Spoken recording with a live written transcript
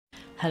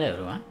Hello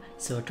everyone.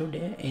 So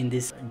today in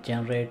this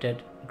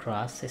generated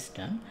grass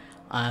system,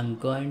 I'm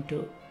going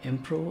to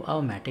improve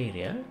our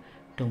material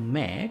to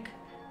make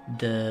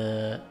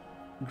the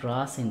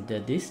grass in the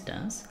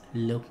distance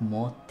look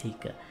more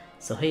thicker.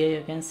 So here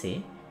you can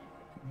see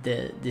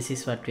this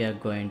is what we are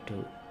going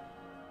to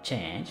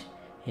change.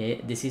 Here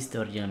this is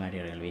the original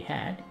material we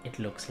had. It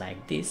looks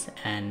like this,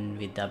 and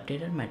with the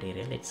updated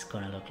material it's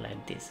gonna look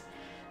like this.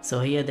 So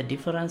here the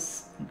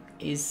difference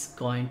is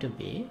going to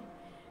be,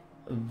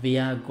 we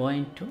are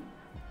going to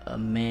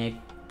make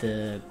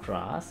the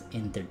grass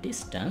in the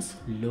distance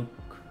look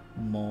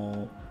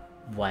more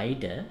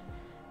wider.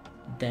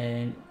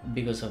 Then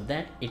because of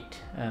that it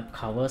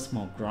covers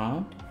more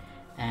ground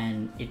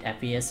and it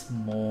appears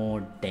more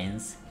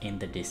dense in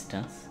the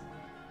distance,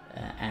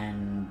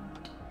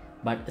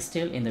 but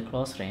still in the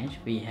close range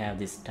we have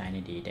these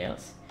tiny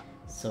details.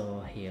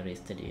 So here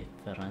is the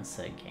difference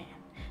again,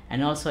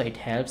 and also it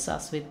helps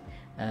us with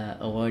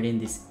avoiding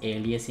this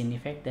aliasing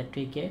effect that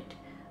we get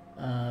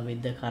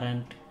with the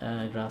current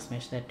grass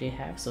mesh that we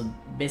have. So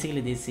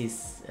basically this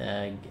is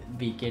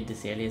we get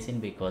this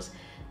aliasing because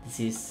this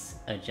is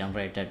a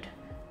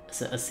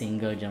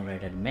single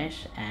generated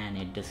mesh, and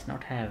it does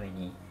not have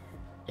any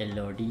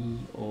LOD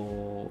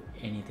or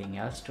anything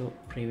else to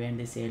prevent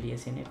this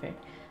aliasing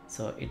effect.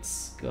 So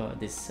it's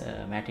this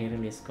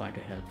material is going to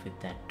help with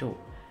that too.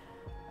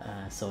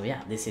 So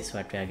yeah, this is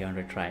what we are going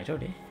to try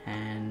today,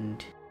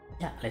 and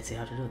yeah, let's see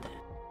how to do that.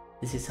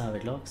 This is how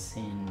it looks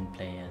in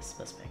player's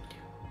perspective.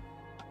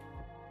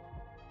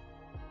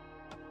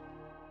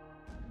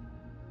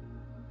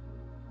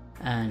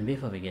 And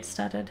before we get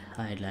started,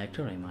 I'd like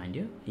to remind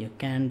you, you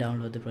can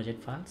download the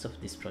project files of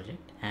this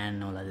project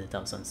and all other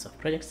thousands of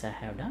projects I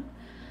have done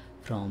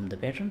from the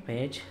Patreon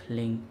page.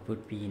 Link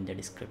would be in the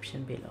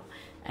description below,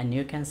 and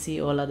you can see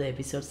all other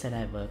episodes that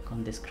I work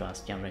on this grass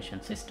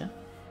generation system.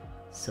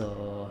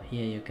 So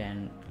here you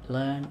can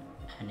learn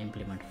and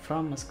implement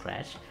from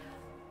scratch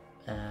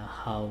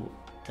how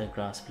the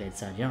grass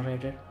blades are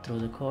generated through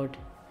the code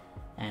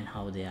and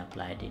how they are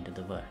applied into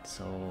the world.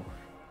 So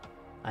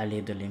I'll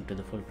leave the link to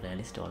the full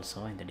playlist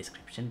also in the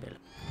description below.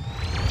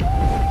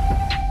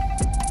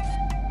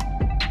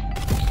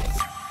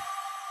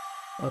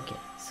 Okay,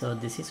 so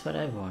this is what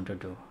I want to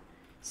do.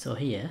 So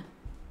here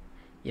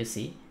you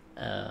see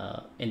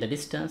in the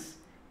distance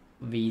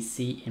we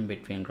see in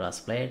between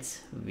grass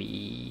blades,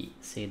 we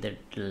see the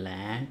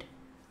land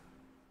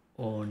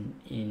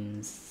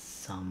in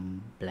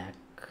some black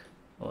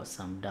or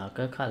some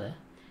darker color,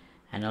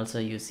 and also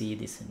you see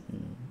this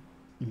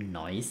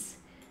noise.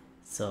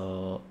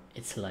 So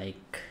it's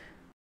like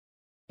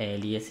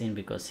aliasing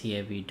because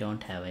here we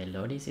don't have a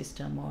LOD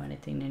system or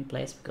anything in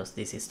place, because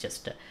this is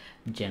just a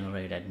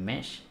generated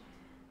mesh.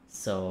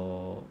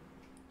 So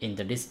in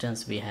the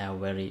distance we have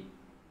very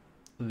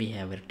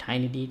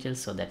tiny details,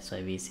 so that's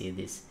why we see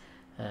this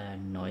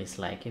noise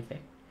like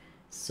effect.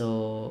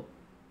 So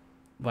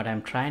what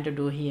I'm trying to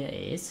do here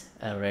is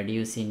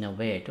reduce in a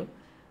way to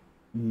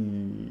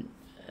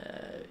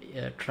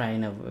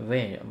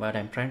what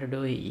I'm trying to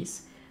do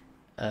is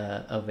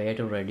a way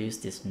to reduce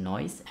this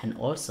noise and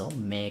also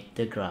make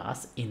the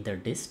grass in the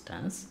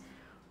distance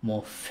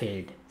more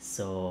filled,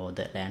 so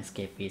the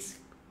landscape is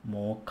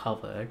more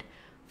covered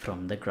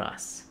from the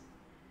grass.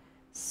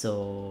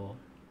 So,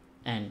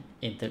 and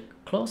in the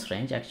close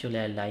range actually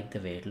I like the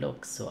way it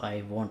looks, so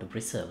I want to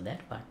preserve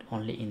that, but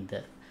only in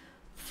the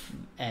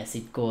as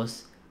it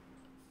goes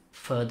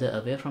further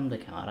away from the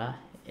camera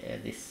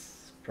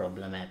this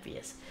problem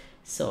appears.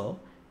 So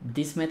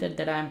this method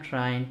that I'm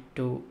trying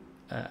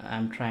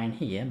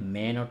here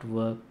may not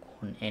work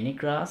on any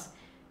grass,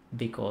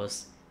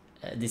 because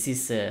this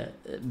is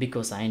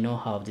because I know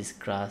how these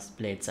grass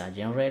blades are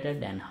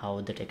generated and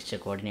how the texture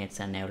coordinates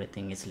and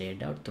everything is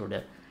laid out through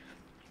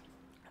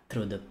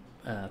the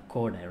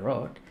code I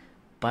wrote.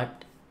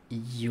 But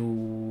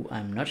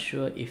I'm not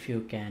sure if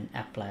you can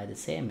apply the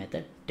same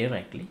method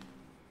directly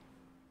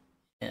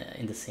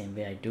in the same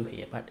way I do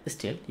here, but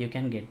still you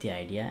can get the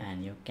idea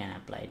and you can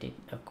apply it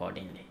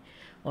accordingly.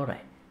 All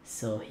right,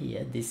 so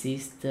here this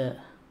is the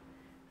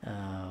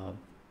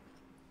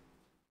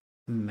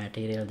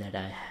material that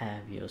I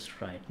have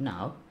used right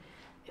now.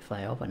 If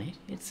I open it,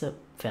 it's a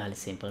fairly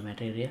simple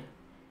material.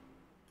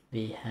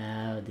 We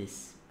have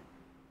this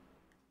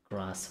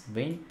grass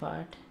wind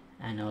part,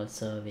 and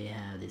also we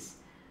have this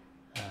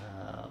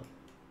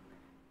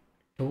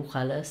two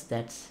colors,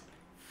 that's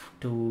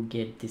to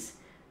get this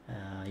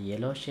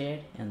yellow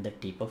shade and the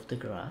tip of the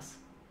grass.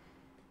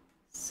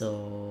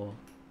 So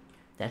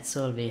that's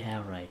all we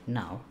have right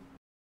now.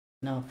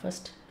 Now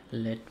first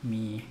let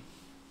me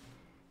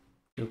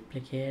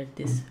duplicate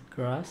this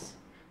grass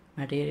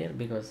material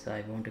because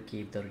I want to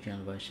keep the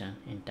original version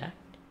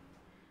intact.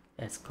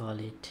 Let's call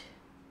it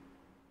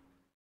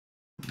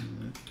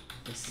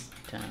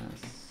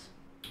distance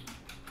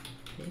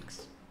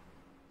fixed,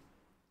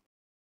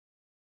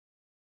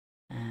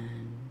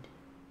 and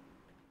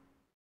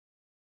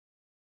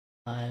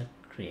I'll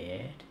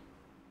create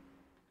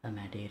a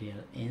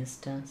material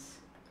instance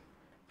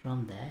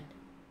from that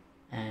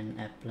and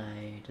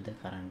apply to the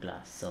current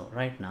glass. So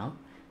right now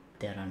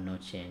there are no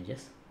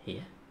changes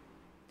here.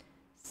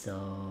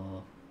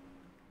 So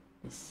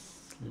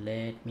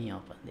let me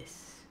open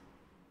this,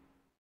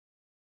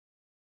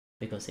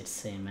 because it's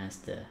same as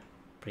the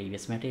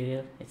previous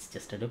material, it's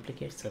just a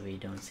duplicate, so we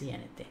don't see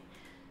anything.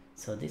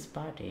 So this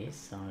part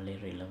is only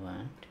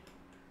relevant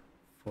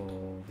for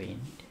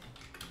wind,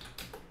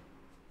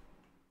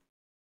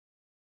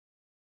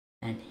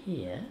 and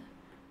here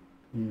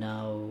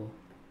now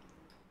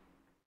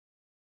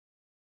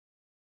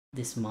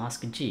this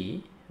mask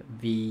G,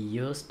 we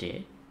used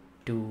it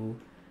to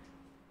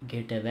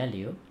get a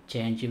value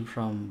changing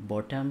from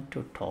bottom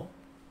to top,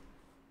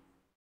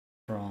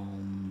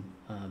 from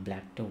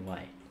black to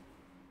white.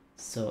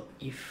 So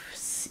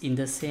if in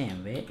the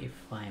same way,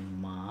 if I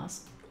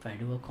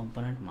do a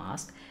component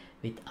mask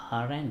with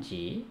R and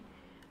G,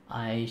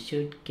 I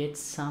should get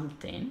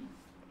something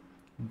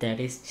that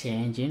is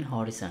changing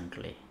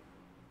horizontally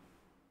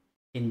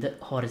in the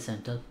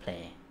horizontal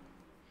plane.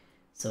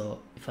 So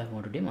if I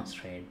want to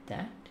demonstrate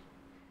that,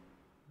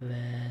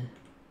 well,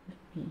 let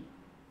me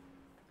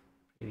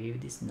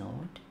preview this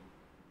node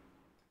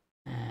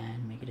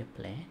and make it a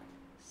plane.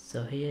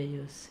 So here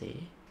you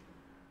see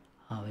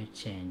how it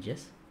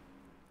changes.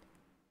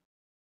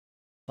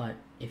 But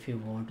if you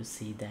want to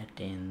see that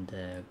in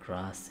the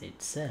grass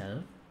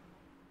itself,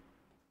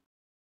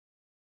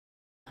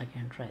 I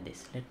can try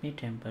this. Let me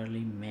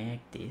temporarily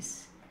make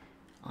this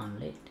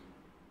unlit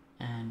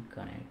and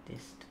connect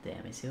this to the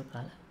emissive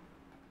color.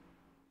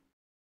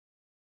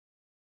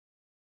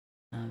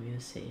 Now you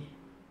see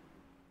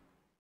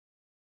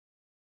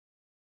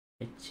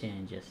it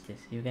changes this.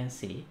 You can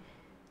see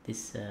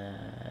this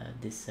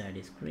this side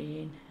is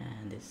green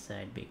and this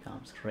side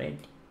becomes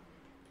red.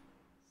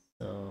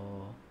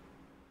 So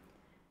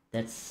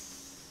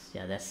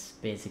that's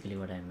basically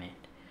what I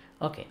meant.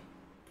 Okay,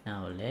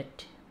 now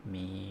let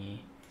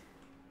me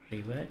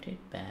revert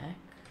it back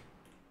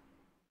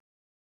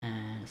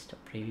and stop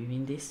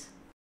previewing this.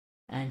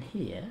 And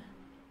here,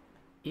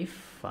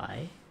 if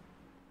I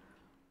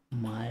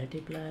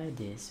multiply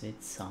this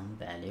with some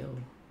value,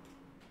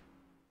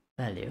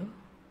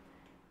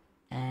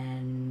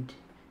 and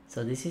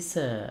so this is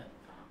a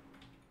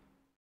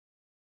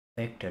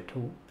vector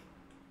 2,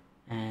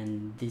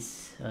 and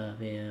this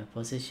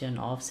position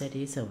offset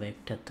is a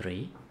vector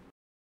 3,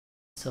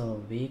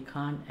 so we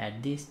can't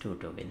add these two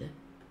together.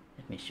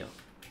 Let me show.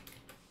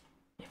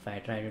 If I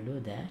try to do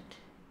that,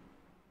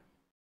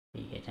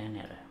 we get an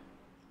error.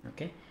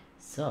 Okay,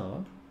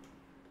 so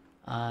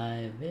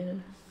I will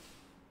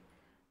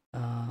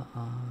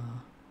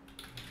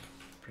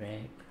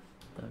break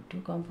the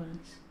two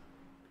components,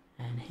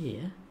 and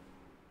here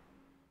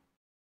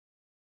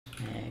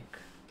make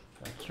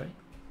three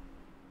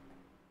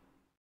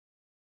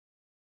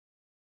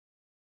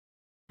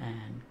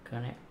and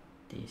connect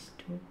these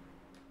two.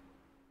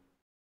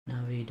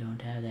 Now we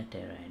don't have that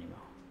error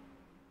anymore.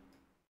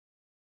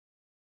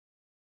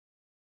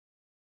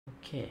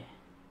 Okay,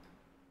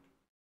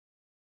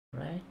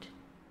 right.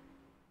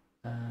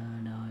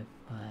 Now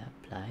if I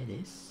apply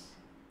this,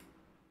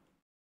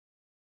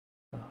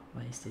 oh,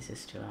 why is this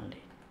still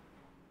only?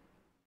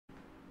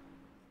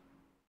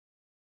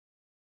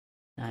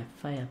 Now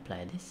if I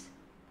apply this,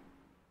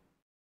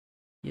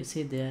 you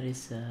see there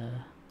is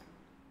a,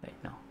 wait,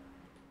 no,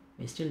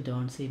 we still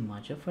don't see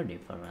much of a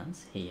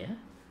difference here.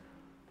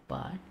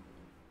 But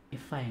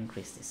if I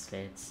increase this,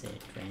 let's say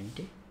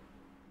 20,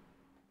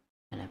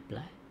 and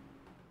apply,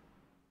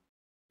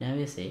 now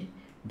you see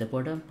the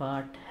bottom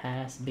part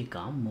has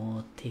become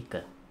more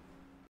thicker.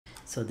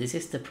 So this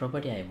is the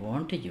property I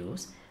want to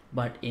use,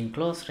 but in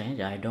close range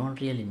I don't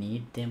really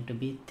need them to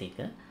be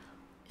thicker.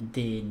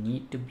 They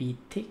need to be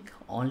thick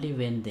only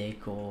when they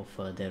go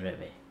further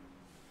away.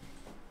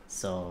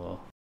 So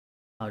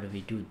how do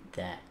we do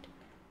that?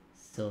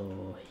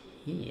 So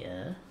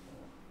here,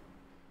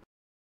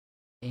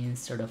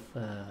 instead of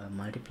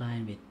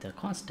multiplying with the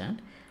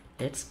constant,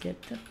 let's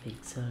get the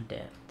pixel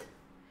depth.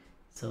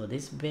 So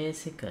this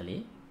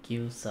basically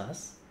gives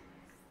us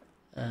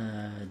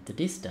the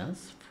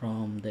distance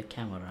from the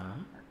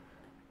camera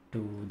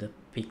to the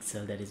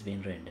pixel that is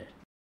being rendered.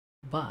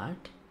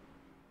 But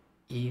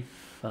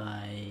if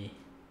I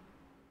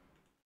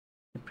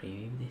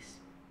preview this,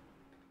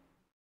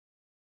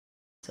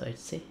 so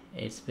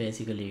it's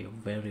basically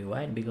very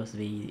wide, because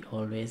we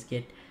always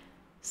get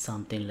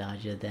something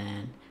larger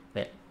than,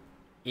 well,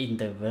 in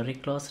the very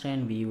close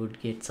range we would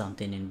get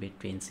something in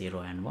between 0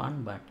 and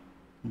 1, but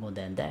more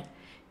than that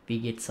we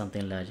get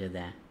something larger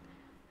than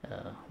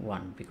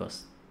 1,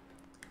 because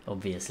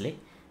obviously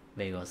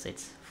because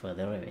it's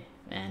further away,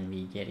 and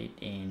we get it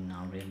in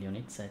unreal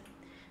units.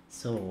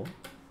 So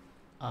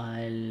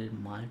I'll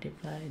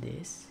multiply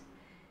this,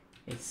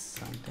 it's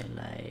something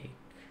like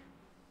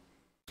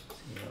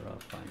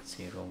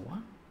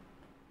 0.01,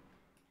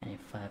 and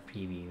if I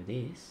preview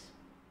this,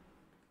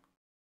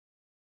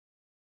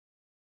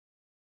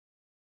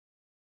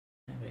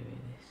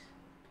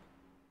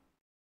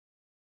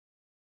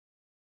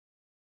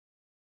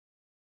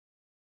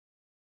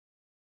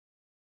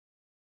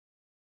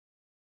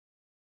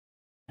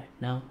 right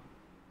now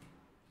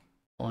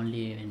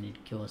only when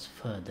it goes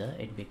further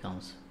it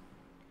becomes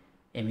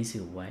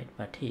emissive white,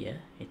 but here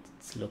it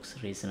looks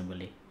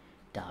reasonably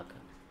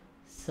darker.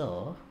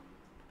 So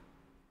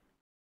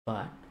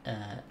but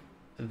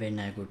when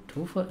I go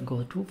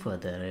too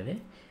further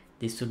away,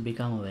 this should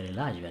become a very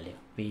large value.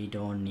 We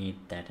don't need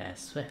that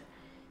as well.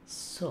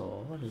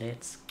 So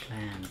let's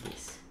clamp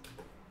this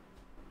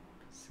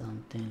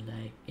something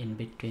like in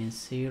between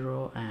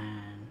 0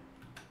 and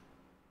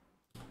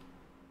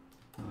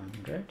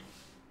 100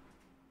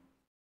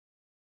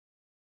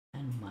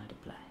 and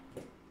multiply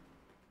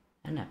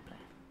and apply.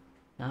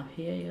 Now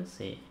here you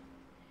see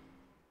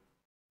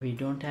we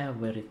don't have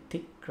very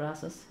thick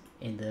grasses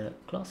in the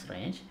close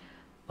range,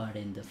 but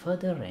in the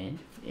further range,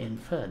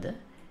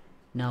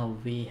 now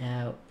we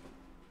have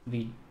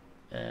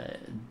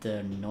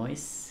the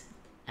noise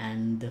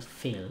and the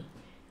fill.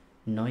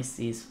 Noise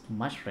is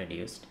much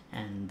reduced,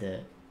 and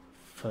the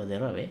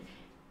further away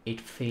it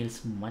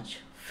feels much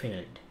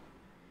filled.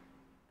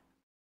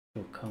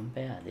 To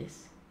compare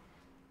this,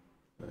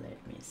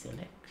 let me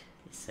select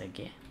this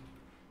again.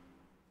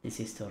 This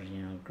is the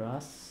original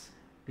grass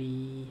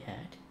we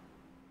had.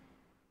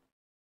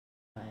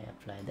 I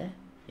apply that,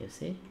 you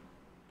see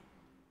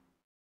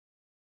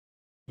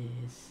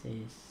this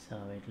is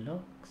how it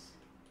looks.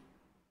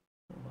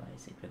 Why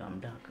is it become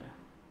darker?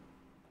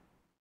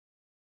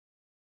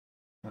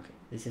 Okay,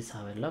 this is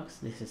how it looks.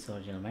 This is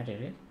original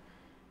material,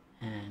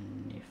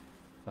 and if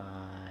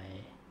I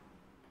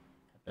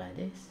apply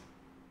this,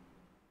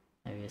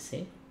 now you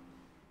see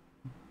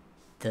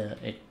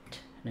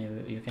now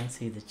you can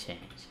see the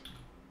change.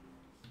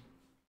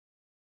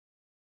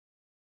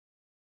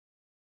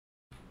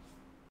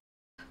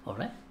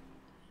 Alright,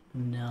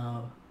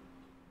 now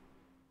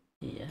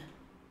here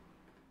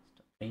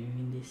stop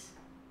removing this.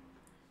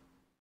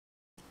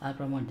 I'll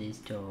promote these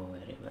two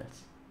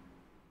variables,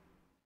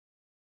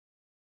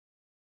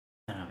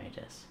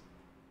 parameters.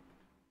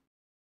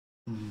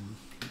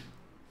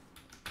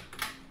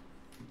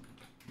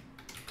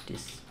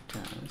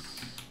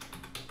 Distance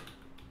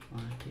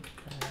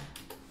multiply.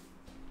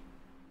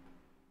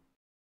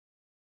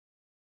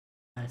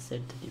 I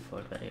set the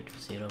default value to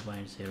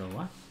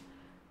 0.01,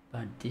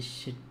 but this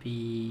should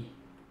be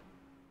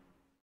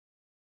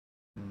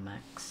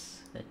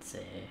max, let's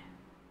say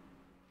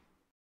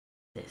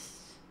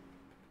this.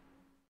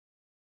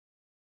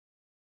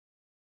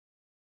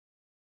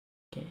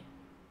 Okay,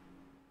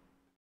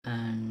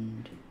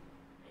 and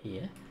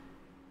here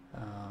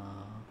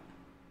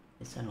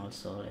this one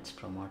also, let's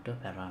promote a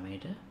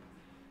parameter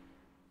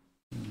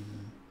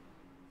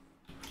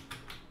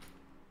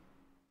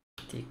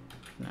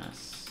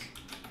thickness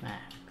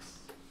max.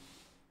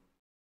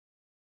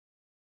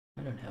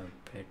 I don't have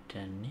a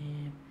better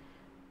name,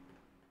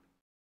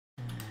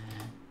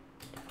 and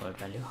default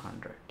value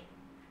 100.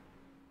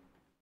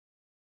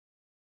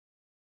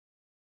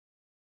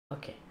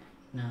 Okay,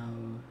 now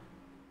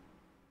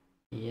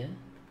here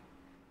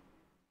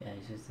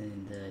it's just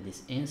in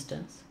this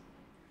instance,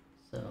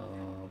 so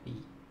we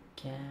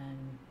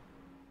can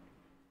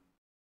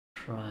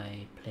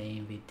try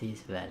playing with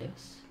these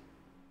values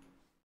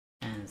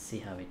and see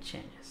how it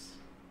changes.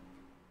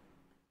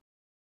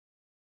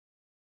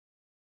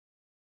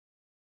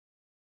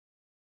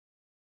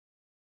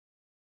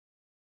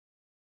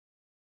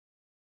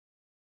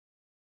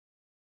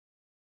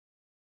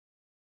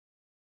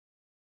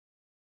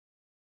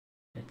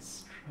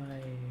 Let's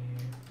try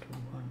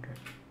 200.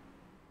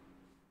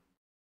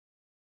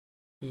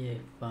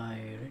 If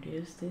I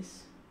reduce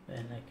this, well,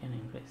 I can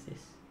increase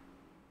this.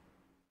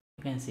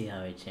 You can see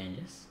how it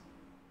changes.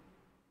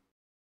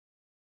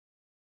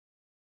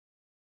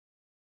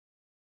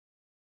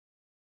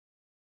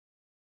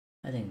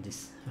 I think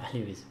this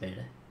value is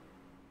better,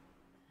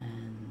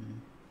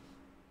 and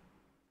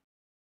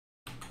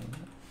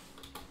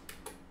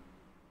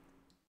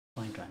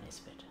 0.1 is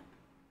better.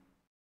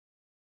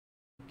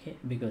 Okay,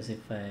 because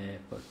if I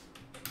put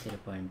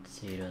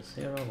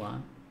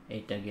 0.001,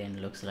 it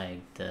again looks like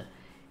the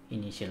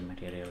initial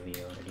material we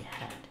already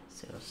had.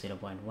 So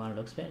 0.1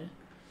 looks better,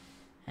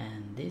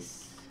 and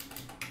this,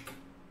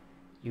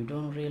 you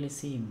don't really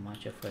see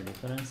much of a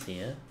difference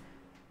here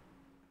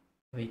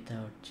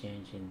without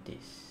changing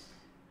this,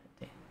 I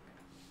think.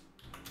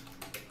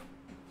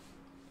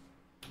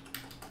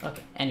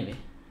 Okay, anyway,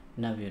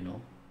 now you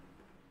know.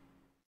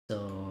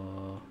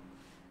 So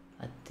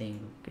I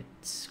think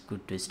it's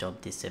good to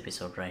stop this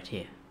episode right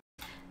here,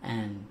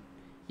 and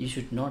you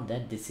should note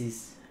that this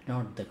is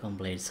not the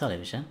complete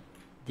solution.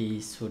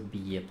 This would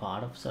be a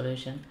part of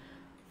solution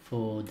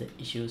for the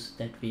issues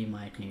that we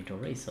might need to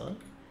resolve.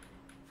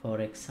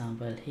 For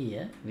example,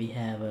 here we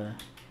have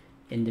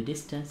in the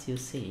distance, you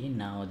see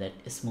now that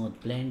a smooth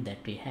blend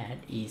that we had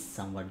is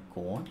somewhat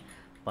gone,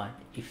 but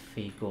if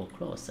we go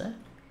closer,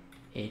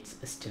 it's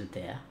still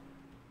there.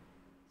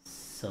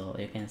 So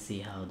you can see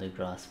how the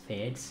grass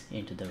fades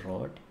into the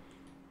road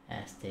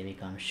as they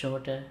become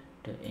shorter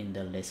in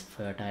the less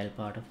fertile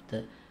part of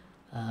the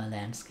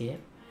landscape,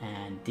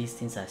 and these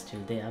things are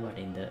still there, but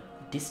in the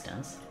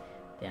distance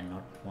they are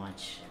not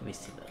much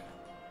visible.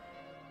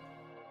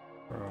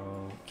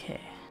 Okay.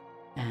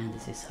 and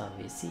this is how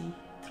we see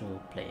through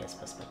player's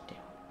perspective.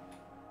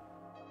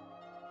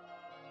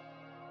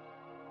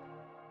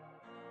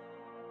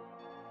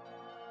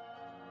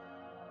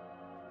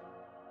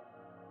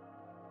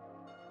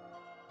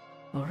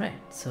 Alright,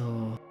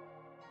 so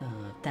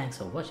thanks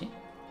for watching.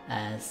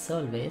 As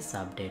always,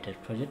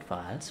 updated project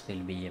files will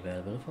be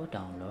available for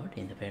download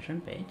in the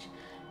Patreon page.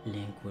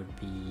 Link would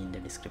be in the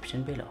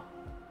description below.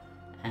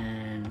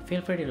 And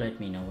feel free to let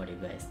me know what you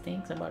guys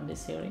think about this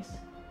series,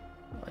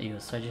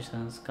 your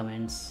suggestions,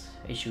 comments,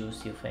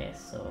 issues you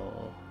face,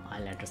 so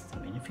I'll address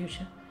them in the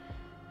future.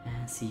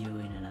 And see you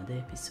in another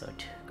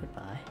episode.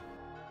 Goodbye.